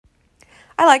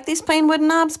I like these plain wooden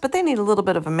knobs, but they need a little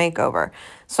bit of a makeover.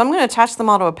 So I'm going to attach them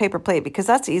all to a paper plate because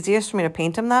that's easiest for me to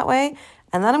paint them that way.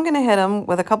 And then I'm going to hit them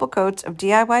with a couple coats of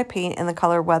DIY paint in the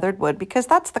color Weathered Wood because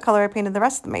that's the color I painted the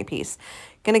rest of my piece.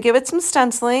 Going to give it some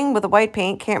stenciling with a white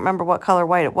paint, can't remember what color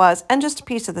white it was, and just a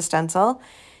piece of the stencil.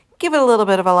 Give it a little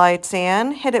bit of a light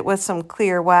sand, hit it with some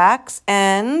clear wax,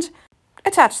 and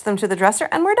attach them to the dresser,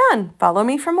 and we're done. Follow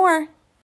me for more.